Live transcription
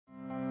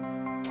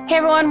Hey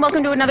everyone,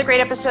 welcome to another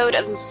great episode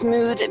of the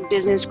Smooth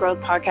Business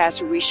Growth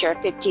Podcast, where we share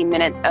 15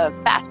 minutes of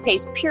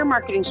fast-paced peer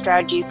marketing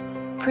strategies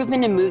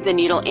proven to move the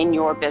needle in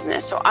your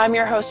business. So I'm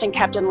your host and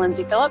Captain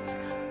Lindsay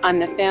Phillips. I'm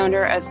the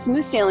founder of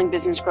Smooth Sailing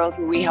Business Growth,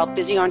 where we help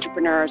busy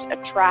entrepreneurs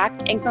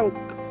attract and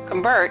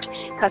convert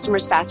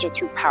customers faster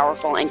through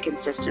powerful and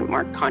consistent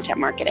content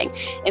marketing.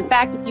 In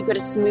fact, if you go to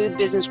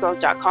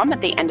smoothbusinessgrowth.com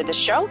at the end of the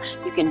show,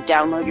 you can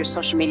download your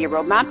social media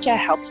roadmap to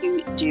help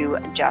you do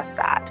just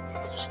that.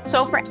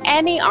 So for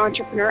any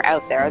entrepreneur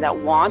out there that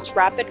wants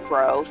rapid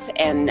growth,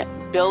 and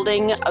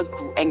building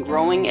and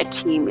growing a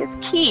team is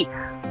key.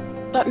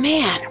 But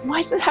man,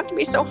 why does it have to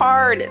be so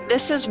hard?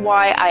 This is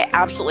why I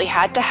absolutely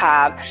had to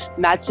have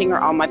Matt Singer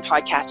on my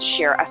podcast to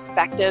share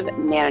effective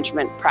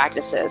management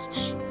practices.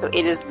 So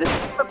it is the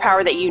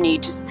superpower that you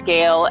need to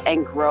scale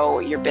and grow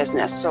your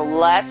business. So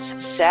let's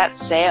set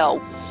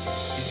sail.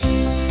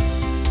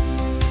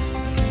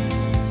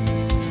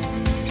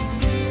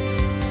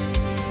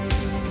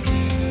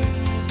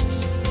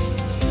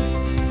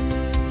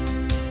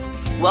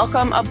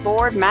 Welcome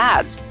aboard,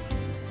 Matt.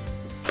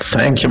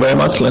 Thank you very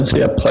much,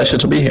 Lindsay. A pleasure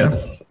to be here.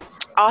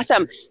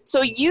 Awesome.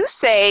 So you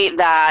say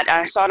that,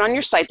 I saw it on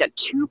your site, that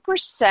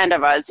 2%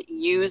 of us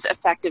use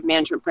effective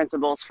management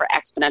principles for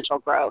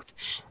exponential growth.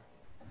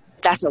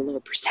 That's a low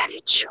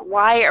percentage.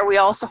 Why are we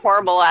all so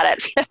horrible at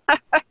it?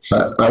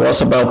 I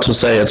was about to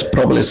say it's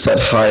probably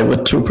set high with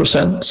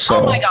 2%.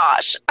 So. Oh my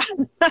gosh.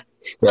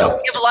 So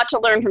we have a lot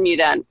to learn from you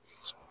then.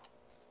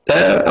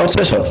 I would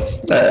say so.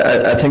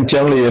 I think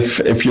generally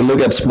if you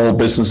look at small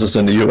businesses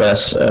in the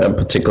US,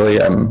 particularly,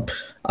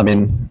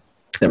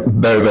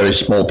 very, very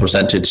small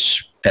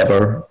percentage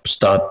ever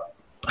start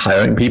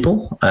hiring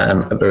people,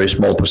 and a very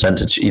small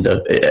percentage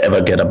either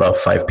ever get above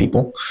 5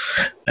 people,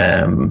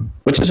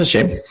 which is a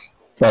shame.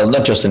 Well,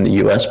 not just in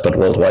the US, but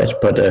worldwide,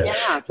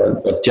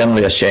 but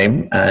generally a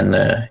shame. And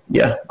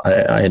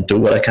I do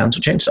what I can to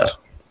change that.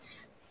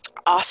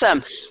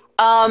 Awesome.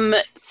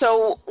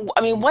 So,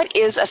 what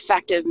is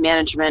effective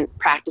management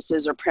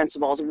practices or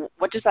principles?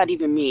 What does that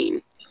even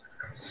mean?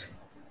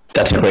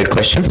 That's a great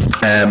question.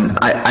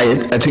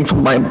 I think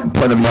from my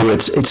point of view,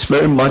 it's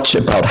very much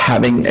about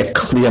having a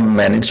clear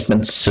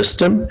management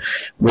system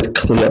with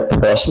clear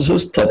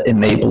processes that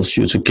enables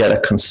you to get a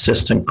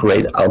consistent,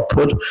 great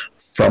output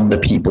from the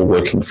people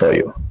working for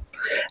you.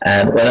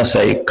 And when I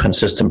say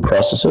consistent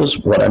processes,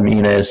 what I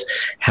mean is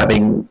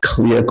having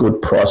clear, good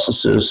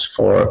processes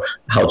for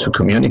how to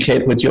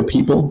communicate with your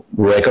people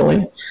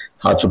regularly,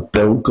 how to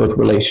build good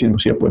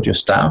relationship with your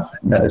staff,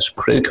 that is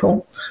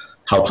critical,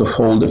 how to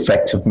hold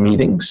effective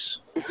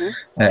meetings,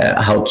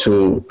 how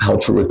to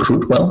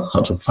recruit well,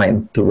 how to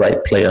find the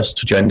right players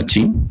to join the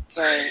team,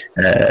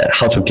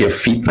 how to give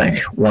feedback.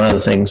 One of the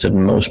things that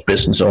most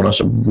business owners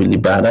are really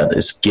bad at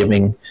is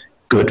giving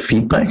good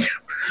feedback.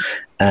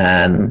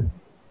 And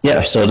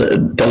so the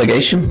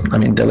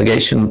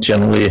delegation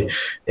generally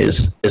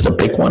is a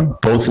big one,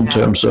 both in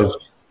terms of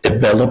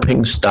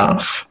developing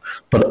staff,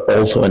 but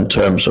also in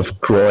terms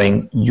of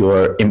growing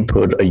your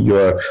input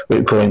or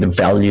growing the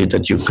value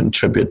that you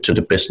contribute to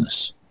the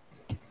business.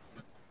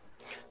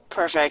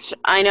 Perfect.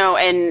 I know.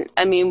 And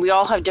we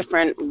all have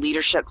different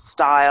leadership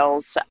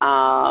styles.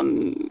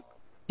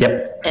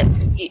 Yep.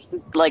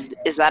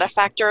 Is that a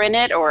factor in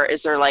it, or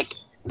is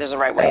there's a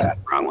right way and a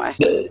wrong way?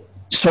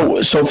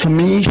 So for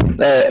me,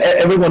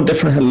 everyone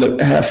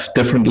have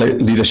different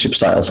leadership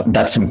styles, and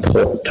that's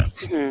important.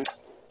 Mm-hmm.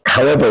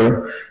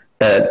 However,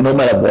 no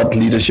matter what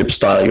leadership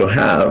style you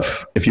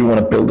have, if you want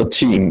to build a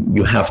team,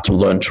 you have to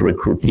learn to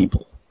recruit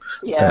people.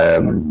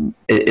 Yeah.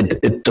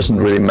 It doesn't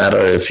really matter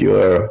if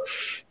you're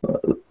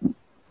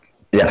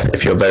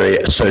very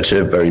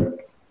assertive, very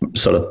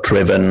sort of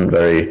driven,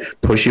 very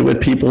pushy with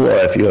people, or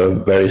if you're a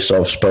very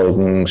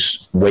soft-spoken,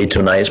 way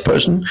too nice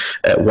person,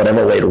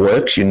 whatever way it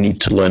works, you need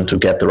to learn to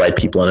get the right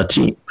people on a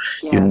team.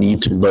 Yeah. You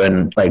need to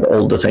learn,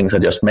 all the things I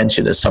just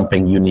mentioned is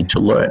something you need to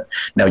learn.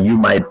 Now, you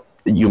might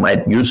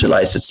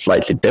utilize it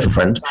slightly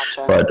different,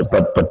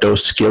 but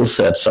those skill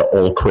sets are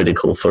all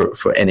critical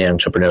for any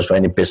entrepreneurs, for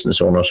any business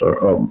owners,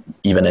 or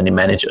even any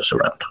managers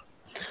around.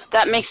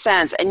 That makes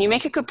sense. And you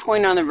make a good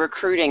point on the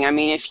recruiting.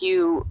 If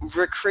you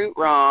recruit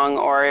wrong,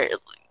 or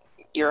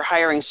your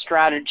hiring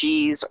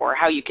strategies, or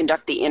how you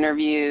conduct the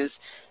interviews,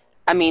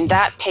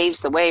 that paves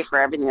the way for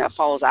everything that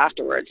follows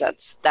afterwards.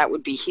 That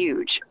would be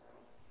huge.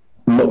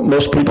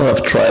 Most people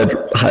have tried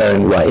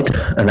hiring right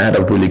and had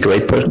a really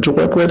great person to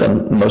work with,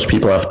 and most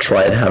people have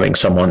tried having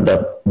someone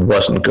that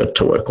wasn't good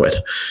to work with.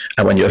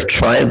 And when you've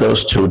tried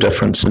those two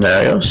different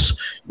scenarios,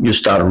 you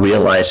start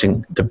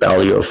realizing the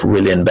value of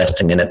really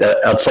investing in it.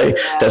 I'd say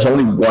there's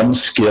only one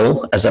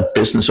skill as a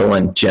business owner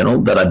in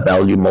general that I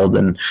value more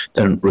than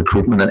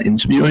recruitment and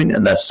interviewing,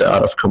 and that's the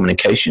art of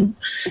communication.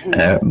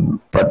 Mm-hmm.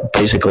 But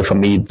basically for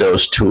me,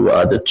 those two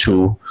are the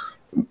two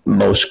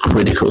most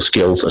critical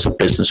skills as a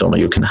business owner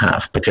you can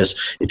have,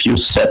 because if you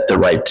set the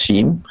right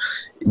team,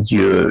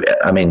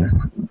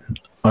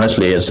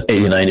 honestly, it's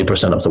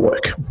 80-90% of the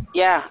work.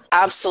 Yeah,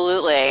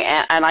 absolutely.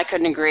 And I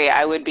couldn't agree.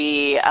 I would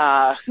be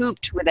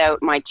hooped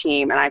without my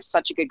team. And I have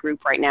such a good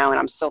group right now, and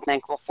I'm so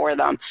thankful for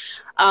them.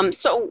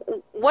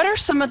 So what are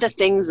some of the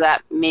things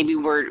that maybe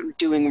we're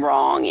doing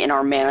wrong in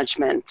our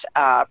management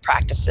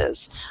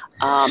practices?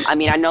 I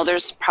mean, I know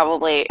there's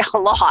probably a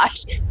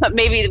lot, but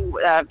maybe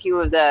a few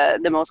of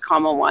the most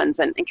common ones,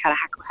 and kind of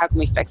how can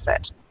we fix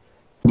it?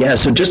 Yeah,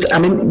 so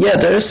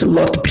there is a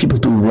lot that people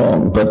do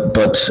wrong,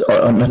 but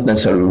or not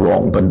necessarily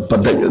wrong, but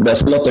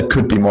there's a lot that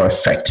could be more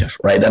effective,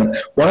 right? And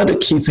one of the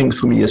key things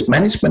for me is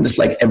management is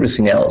like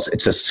everything else;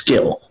 it's a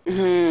skill.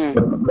 Mm-hmm.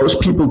 What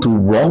most people do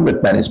wrong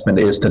with management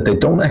is that they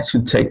don't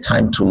actually take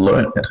time to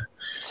learn it.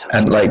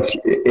 And like,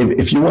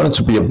 if you wanted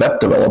to be a web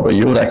developer,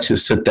 you would actually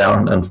sit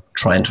down and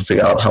trying to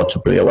figure out how to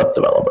be a web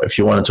developer. If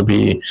you wanted to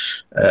be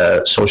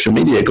a social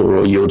media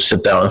guru, you would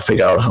sit down and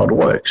figure out how it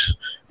works.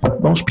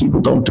 But most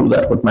people don't do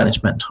that with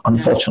management,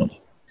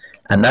 unfortunately.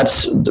 And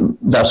that's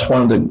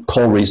one of the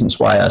core reasons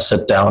why I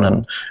sat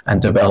down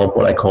and developed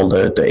what I call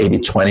the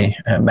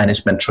 80-20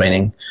 management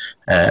training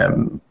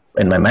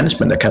in my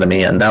management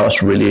academy. And that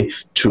was really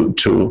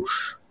to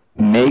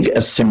make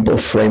a simple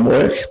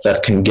framework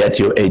that can get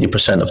you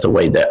 80% of the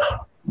way there,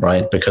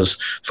 right? Because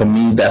for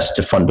me, that's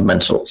the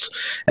fundamentals.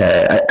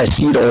 I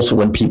see it also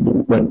when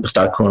people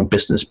start growing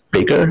business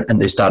bigger and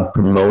they start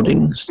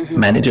promoting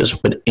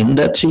managers within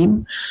their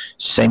team.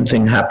 Same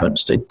thing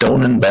happens. They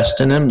don't invest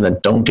in them. They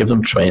don't give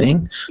them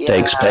training. They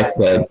expect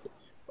that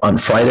on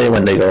Friday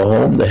when they go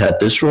home, they had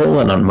this role,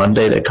 and on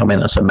Monday they come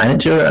in as a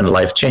manager and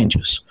life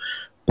changes.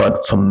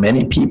 But for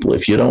many people,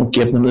 if you don't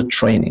give them the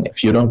training,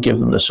 if you don't give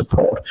them the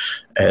support,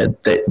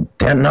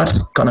 they're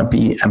not going to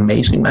be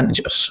amazing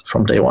managers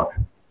from day one.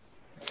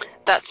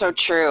 That's so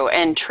true.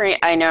 And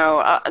I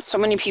know so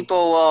many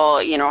people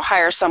will,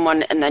 hire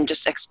someone and then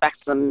just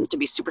expect them to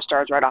be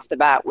superstars right off the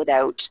bat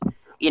without,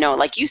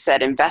 like you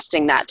said,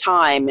 investing that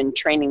time and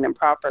training them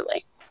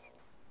properly.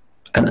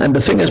 And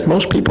the thing is,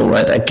 most people,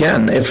 right,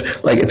 again,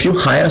 if you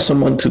hire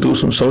someone to do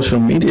some social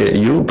media,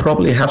 you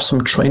probably have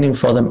some training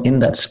for them in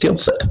that skill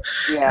set.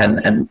 Yeah.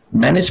 And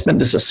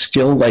management is a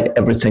skill like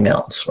everything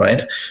else,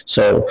 right?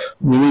 So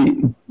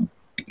really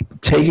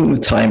taking the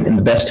time,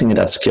 investing in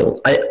that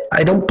skill.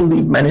 I don't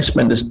believe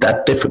management is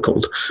that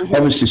difficult. Mm-hmm.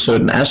 Obviously,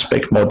 certain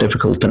aspects more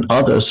difficult than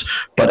others.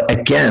 But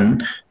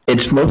again,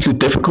 it's mostly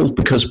difficult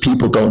because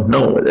people don't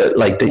know.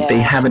 They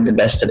haven't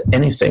invested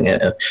anything in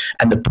it.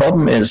 And the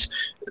problem is,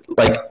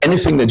 like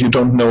anything that you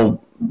don't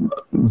know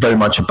very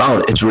much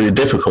about, it's really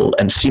difficult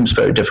and seems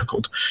very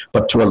difficult.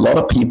 But to a lot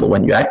of people,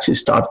 when you actually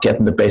start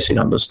getting the basic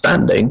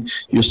understanding,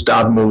 you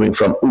start moving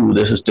from, "Ooh,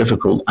 this is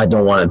difficult, I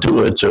don't want to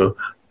do it," to,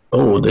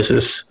 "Oh, this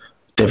is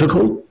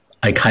difficult,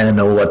 I kind of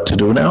know what to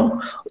do now."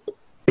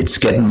 It's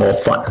getting more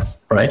fun,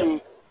 right? Mm-hmm.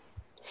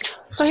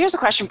 So here's a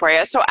question for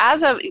you. So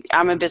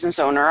I'm a business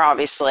owner,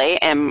 obviously,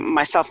 and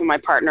myself and my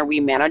partner, we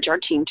manage our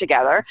team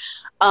together.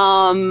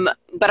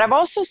 But I've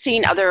also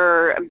seen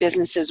other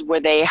businesses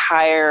where they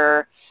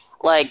hire,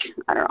 like,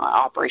 I don't know,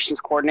 operations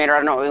coordinator, I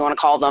don't know what we want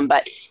to call them,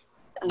 but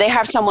they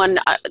have someone,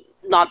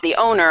 not the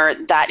owner,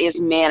 that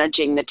is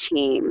managing the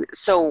team.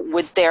 So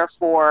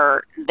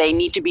therefore, they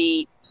need to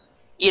be,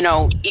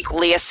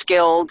 equally as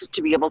skilled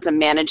to be able to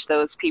manage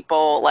those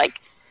people.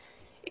 Like,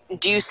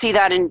 do you see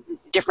that in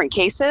different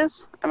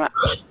cases? You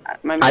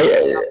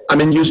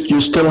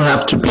still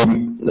have to be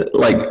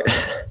like,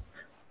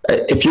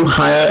 if you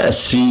hire a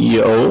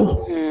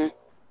CEO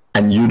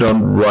and you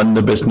don't run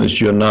the business,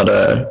 you're not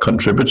a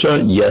contributor.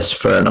 Yes,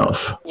 fair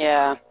enough.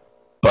 Yeah.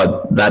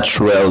 But that's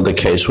rarely the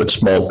case with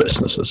small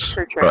businesses,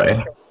 true.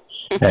 right?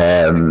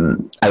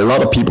 A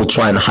lot of people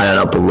try and hire an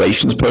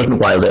operations person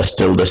while they're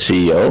still the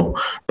CEO.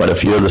 But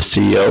if you're the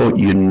CEO,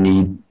 you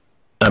need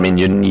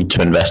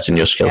to invest in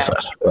your skill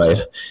set,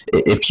 right?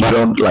 If you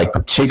don't, like,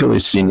 particularly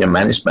senior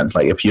management,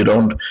 like if you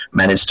don't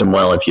manage them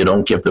well, if you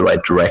don't give the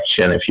right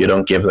direction, if you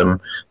don't give them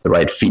the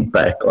right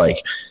feedback,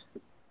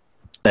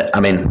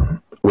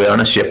 we're on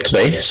a ship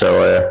today,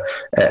 so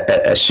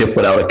a ship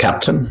without a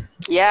captain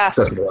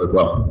doesn't work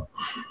well.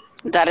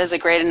 That is a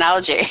great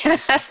analogy.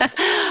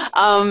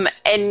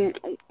 And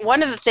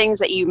one of the things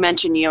that you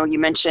mentioned, you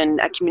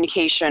mentioned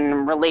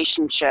communication,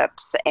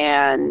 relationships,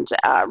 and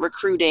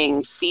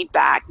recruiting,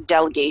 feedback,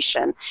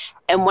 delegation.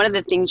 And one of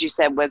the things you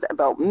said was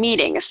about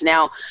meetings.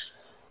 Now,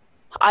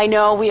 I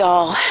know we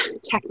all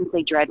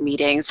technically dread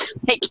meetings.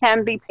 It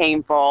can be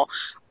painful.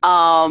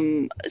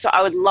 So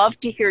I would love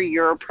to hear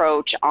your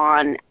approach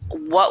on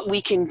what we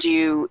can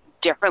do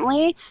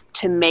differently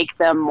to make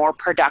them more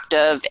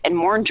productive and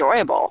more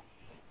enjoyable.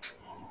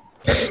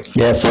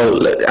 Yeah, so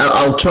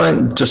I'll try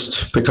and,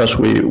 just because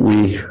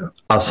we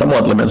are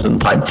somewhat limited in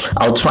time,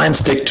 I'll try and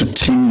stick to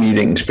team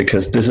meetings,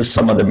 because this is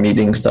some of the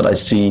meetings that I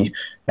see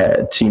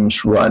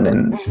teams run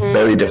in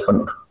very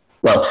different,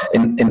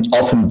 in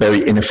often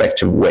very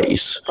ineffective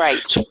ways.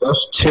 Right. So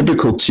those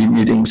typical team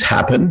meetings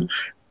happen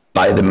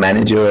by the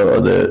manager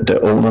or the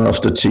owner of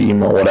the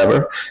team or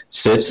whatever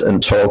sits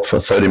and talk for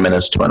 30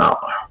 minutes to an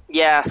hour.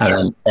 Yes. And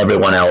then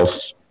everyone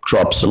else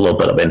drops a little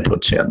bit of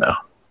input here and there.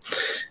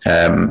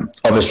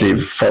 Obviously,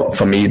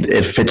 for me,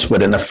 it fits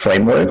within a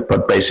framework,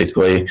 but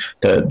basically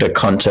the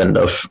content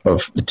of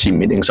the team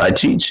meetings I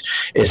teach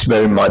is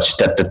very much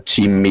that the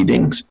team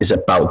meetings is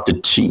about the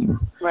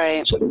team.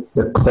 Right. So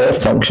the core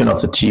function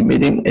of the team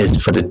meeting is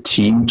for the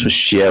team to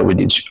share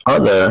with each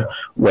other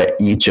where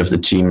each of the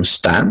teams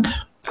stand.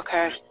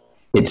 Okay.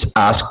 It's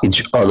ask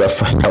each other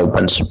for help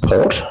and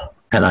support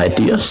and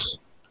ideas,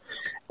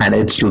 and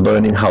it's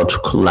learning how to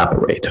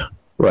collaborate.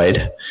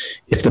 Right?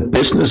 If the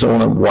business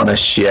owner want to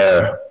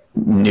share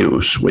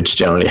news, which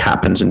generally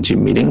happens in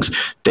team meetings,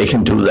 they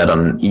can do that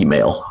on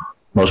email.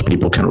 Most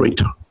people can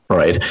read,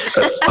 right?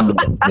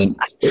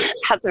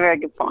 That's a very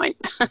good point.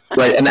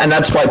 Right, and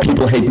that's why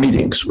people hate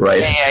meetings,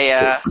 right?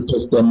 Yeah.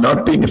 Because they're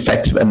not being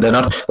effective, and they're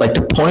not, like,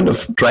 the point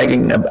of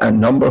dragging a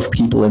number of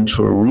people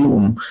into a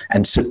room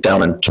and sit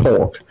down and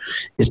talk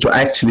is to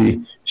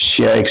actually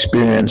share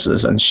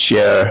experiences and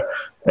share,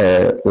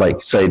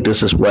 say,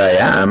 this is where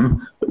I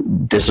am,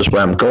 this is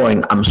where I'm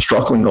going, I'm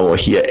struggling over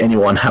here,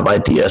 anyone have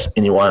ideas,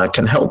 anyone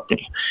can help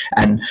me.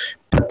 And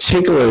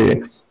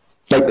particularly,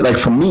 like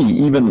for me,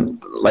 even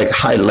like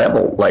high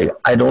level, like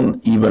I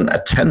don't even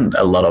attend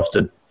a lot of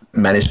the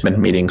management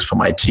meetings for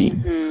my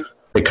team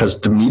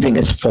because the meeting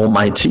is for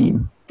my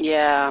team.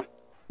 Yeah.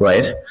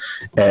 Right.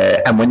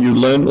 And when you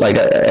learn, like,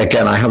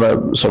 again, I have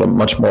a sort of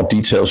much more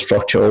detailed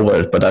structure over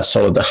it, but that's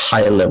sort of the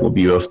higher level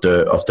view of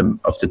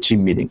the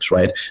team meetings,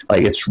 right?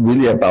 Like, it's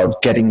really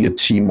about getting your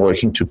team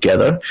working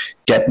together,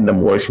 getting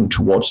them working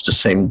towards the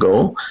same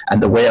goal.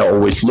 And the way I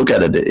always look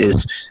at it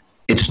is,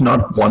 it's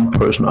not one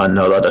person or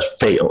another that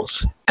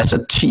fails. As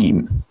a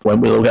team,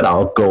 when we look at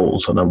our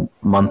goals on a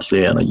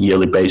monthly and a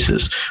yearly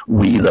basis,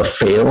 we either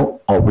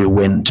fail or we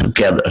win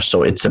together.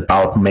 So it's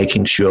about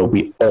making sure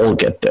we all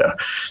get there.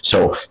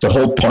 So the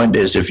whole point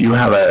is, if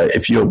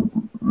you're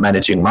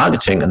managing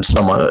marketing and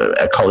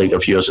a colleague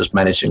of yours is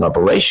managing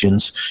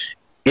operations,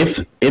 if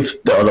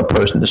the other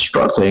person is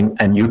struggling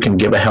and you can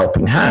give a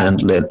helping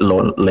hand,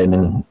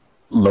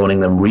 loaning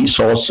them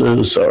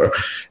resources or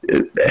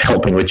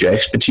helping with your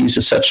expertise,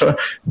 etc.,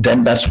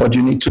 then that's what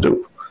you need to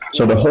do.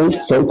 So the whole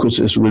focus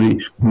is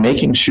really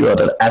making sure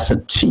that as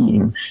a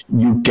team,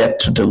 you get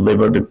to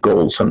deliver the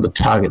goals and the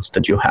targets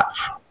that you have.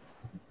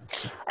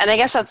 And I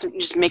guess that's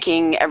just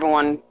making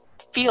everyone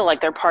feel like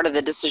they're part of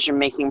the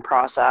decision-making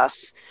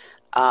process,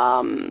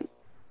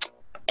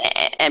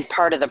 and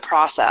part of the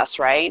process,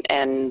 right?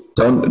 And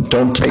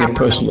don't take it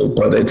personally,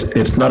 but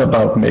it's not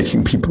about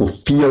making people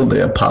feel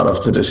they're part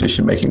of the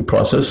decision-making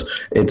process.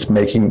 It's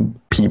making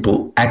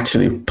people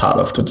actually part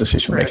of the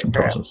decision-making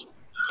process.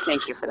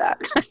 Thank you for that.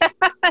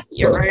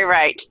 You're very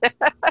right.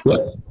 Yeah.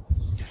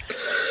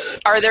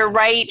 Are there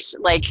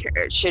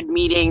should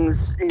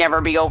meetings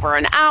never be over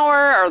an hour?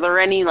 Are there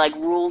any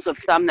rules of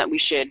thumb that we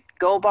should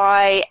go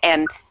by?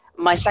 And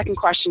my second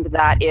question to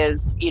that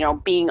is,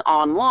 being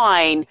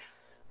online,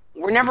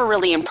 we're never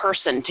really in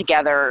person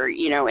together,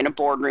 in a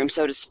boardroom,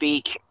 so to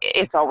speak.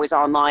 It's always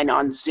online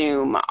on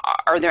Zoom.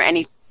 Are there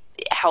any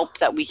help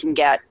that we can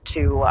get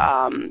to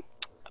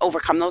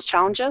overcome those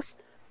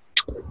challenges?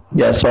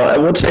 Yeah, so I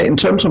would say in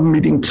terms of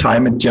meeting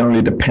time, it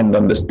generally depends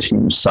on this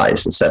team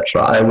size,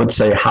 etc. I would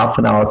say half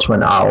an hour to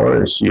an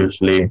hour is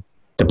usually,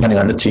 depending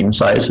on the team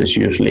size, is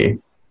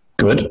usually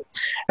good.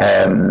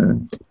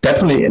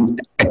 Definitely,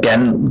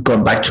 again,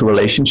 going back to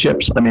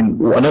relationships, I mean,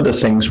 one of the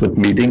things with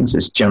meetings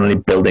is generally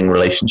building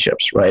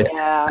relationships, right?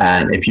 Yeah.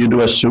 And if you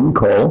do a Zoom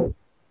call,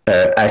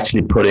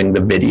 actually putting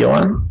the video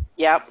on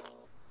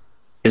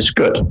is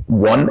good.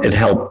 One, it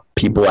helps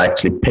people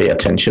actually pay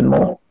attention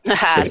more.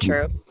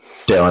 True.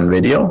 They're on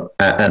video.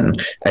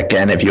 And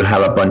again, if you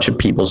have a bunch of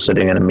people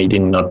sitting in a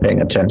meeting not paying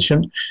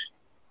attention,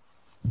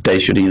 they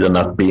should either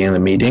not be in the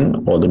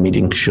meeting or the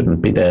meeting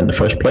shouldn't be there in the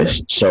first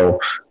place. So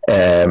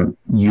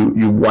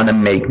you want to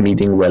make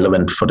meeting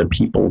relevant for the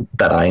people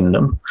that are in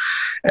them.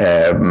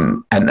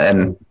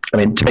 And I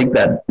mean, take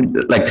that,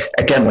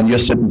 again, when you're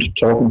sitting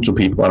talking to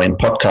people, I mean,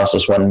 podcast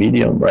is one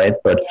medium, right?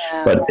 But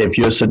if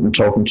you're sitting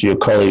talking to your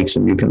colleagues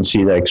and you can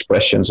see their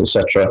expressions,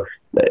 etc.,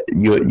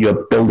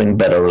 you're building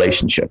better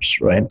relationships,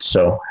 right?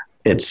 So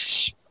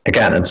it's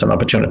an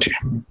opportunity.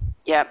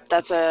 Yep,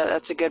 that's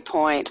a good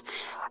point.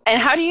 And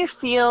how do you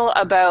feel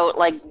about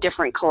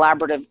different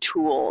collaborative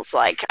tools?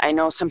 I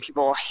know some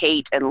people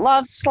hate and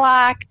love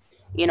Slack,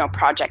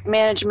 project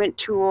management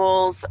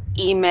tools,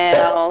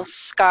 email,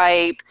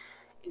 Skype.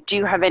 Do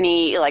you have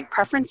any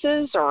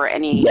preferences or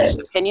any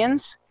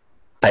opinions?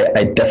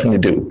 I definitely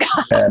do.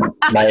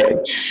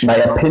 My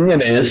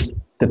opinion is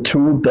the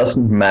tool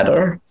doesn't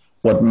matter.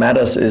 What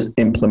matters is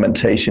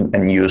implementation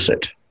and use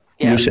it.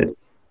 Yeah. Use it.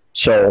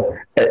 So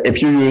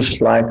if you use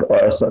Slack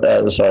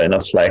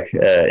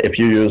if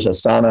you use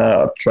Asana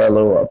or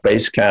Trello or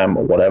Basecamp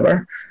or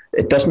whatever,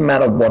 it doesn't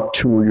matter what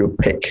tool you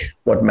pick.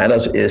 What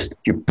matters is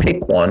you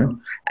pick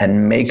one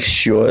and make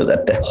sure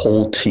that the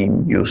whole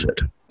team use it.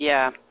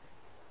 Yeah.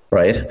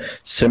 Right?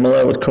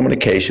 Similar with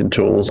communication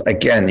tools.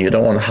 Again, you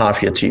don't want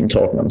half your team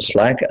talking on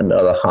Slack and the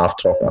other half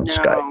talking on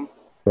Skype.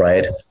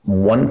 right?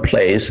 One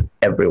place,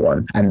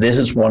 everyone. And this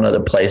is one of the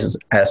places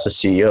as a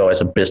CEO,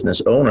 as a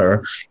business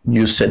owner,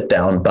 you set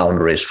down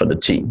boundaries for the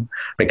team.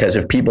 Because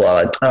if people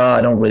are like, oh,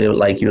 I don't really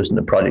like using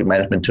the project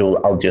management tool,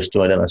 I'll just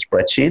do it in a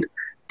spreadsheet.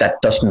 That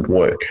doesn't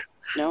work.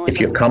 No, if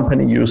your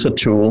company uses a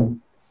tool,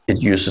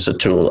 it uses a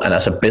tool. And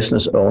as a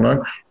business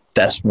owner,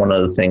 that's one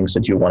of the things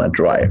that you want to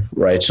drive,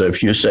 right? So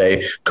if you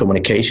say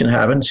communication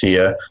happens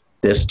here,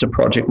 this is the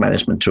project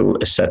management tool,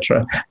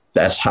 etc.,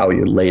 that's how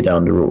you lay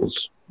down the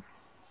rules.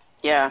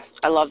 Yeah,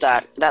 I love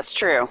that. That's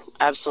true.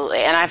 Absolutely.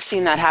 And I've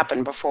seen that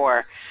happen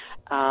before.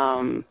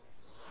 But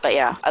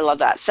yeah, I love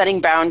that.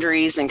 Setting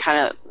boundaries and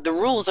kind of the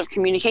rules of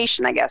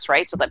communication, I guess,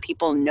 right? So that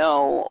people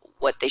know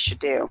what they should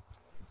do.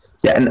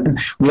 Yeah, and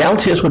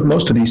reality is with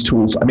most of these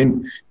tools, I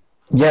mean,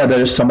 yeah,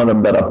 there's some of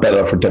them that are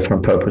better for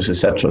different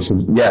purposes, etc.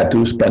 So yeah,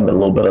 do spend a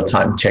little bit of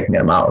time checking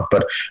them out.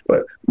 But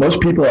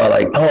most people are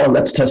like, oh,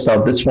 let's test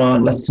out this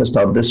one, let's test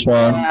out this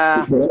one.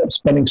 Yeah. They end up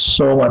spending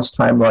so much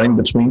time running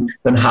between.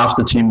 Then half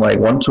the team like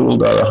one tool,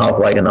 the other half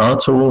like another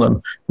tool, and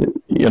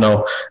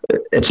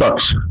it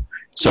sucks.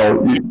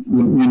 So you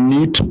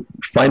need to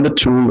find a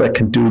tool that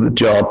can do the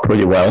job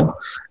pretty well,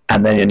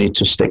 and then you need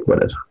to stick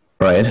with it,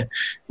 right?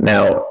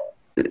 Now,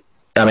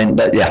 I mean,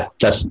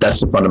 that's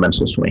the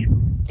fundamentals for me.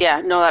 Yeah,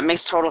 no, that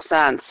makes total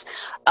sense.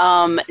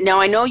 Now,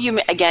 I know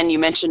you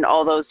mentioned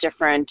all those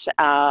different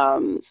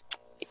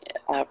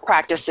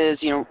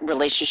practices,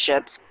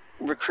 relationships,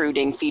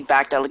 recruiting,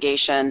 feedback,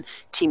 delegation,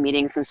 team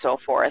meetings, and so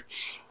forth.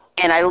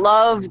 And I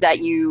love that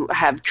you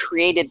have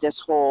created this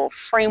whole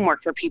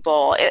framework for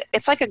people.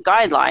 It's like a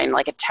guideline,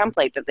 like a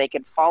template that they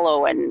could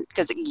follow, and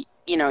because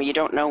you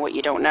don't know what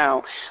you don't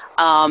know.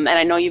 And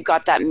I know you've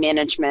got that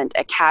Management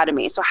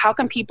Academy. So how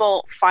can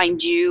people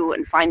find you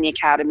and find the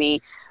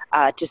Academy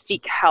to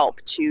seek help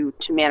to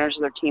manage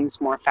their teams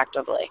more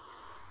effectively?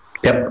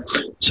 Yep.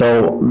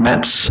 So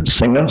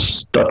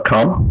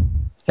madssingers.com,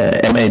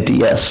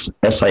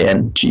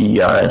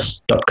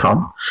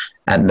 MADSSINGERS.com,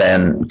 and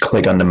then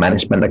click on the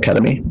Management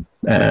Academy.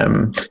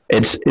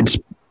 It's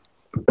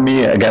for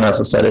me, again, as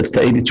I said, it's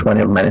the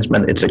 80-20 of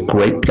management. It's a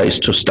great place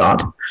to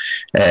start.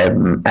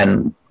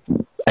 And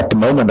at the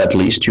moment, at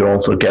least, you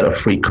also get a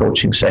free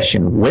coaching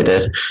session with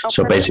it. Okay.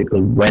 So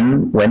basically,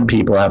 when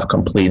people have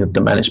completed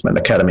the Management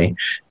Academy,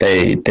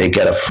 they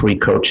get a free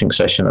coaching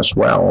session as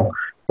well,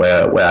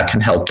 where I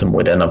can help them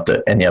with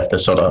any of the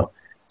sort of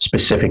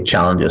specific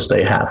challenges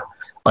they have.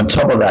 On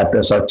top of that,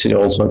 there's actually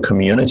also a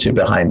community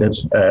behind it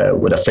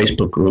with a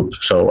Facebook group.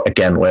 So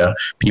again, where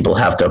people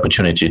have the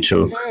opportunity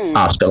to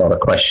ask a lot of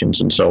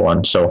questions and so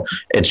on. So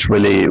it's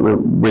we're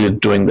really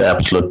doing the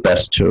absolute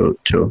best to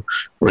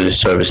really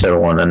service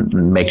everyone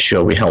and make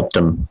sure we help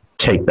them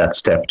take that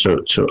step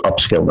to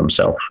upskill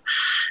themselves.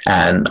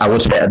 And I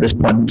would say at this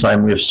point in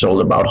time, we've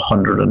sold about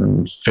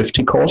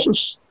 150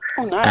 courses.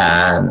 Oh, nice.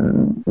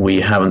 And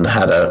we haven't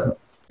had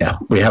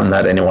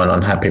anyone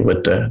unhappy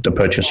with the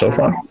purchase so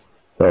far.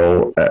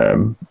 So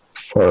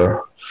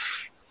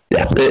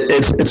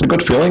it's a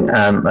good feeling,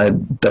 and I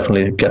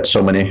definitely get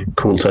so many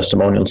cool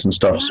testimonials and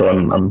stuff. So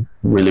I'm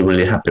really,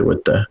 really happy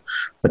with the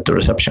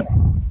reception.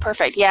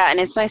 Perfect. Yeah, and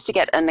it's nice to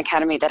get an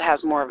academy that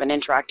has more of an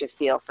interactive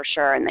feel for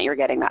sure, and that you're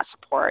getting that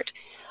support.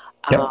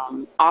 Yep.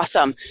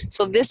 Awesome.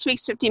 So this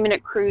week's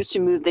 15-minute cruise to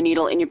move the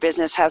needle in your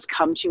business has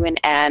come to an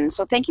end.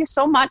 So thank you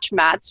so much,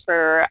 Mads,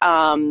 for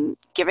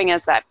giving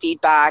us that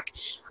feedback.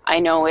 I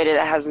know it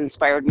has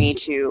inspired me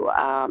to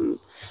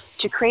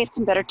create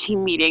some better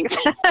team meetings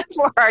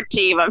for our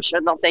team. I'm sure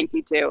they'll thank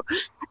you too.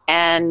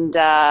 And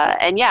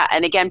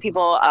again,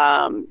 people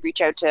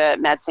reach out to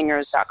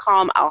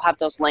madssingers.com. I'll have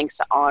those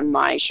links on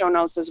my show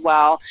notes as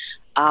well.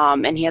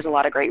 And he has a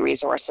lot of great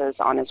resources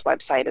on his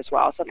website as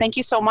well. So thank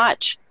you so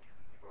much.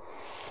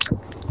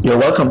 You're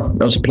welcome.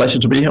 It was a pleasure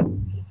to be here.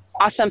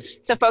 Awesome.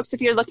 So folks,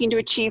 if you're looking to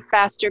achieve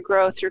faster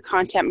growth through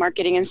content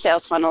marketing and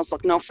sales funnels,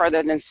 look no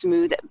further than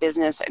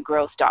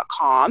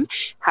smoothbusinessgrowth.com.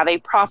 Have a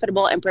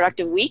profitable and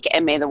productive week,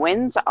 and may the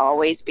wins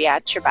always be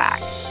at your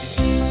back.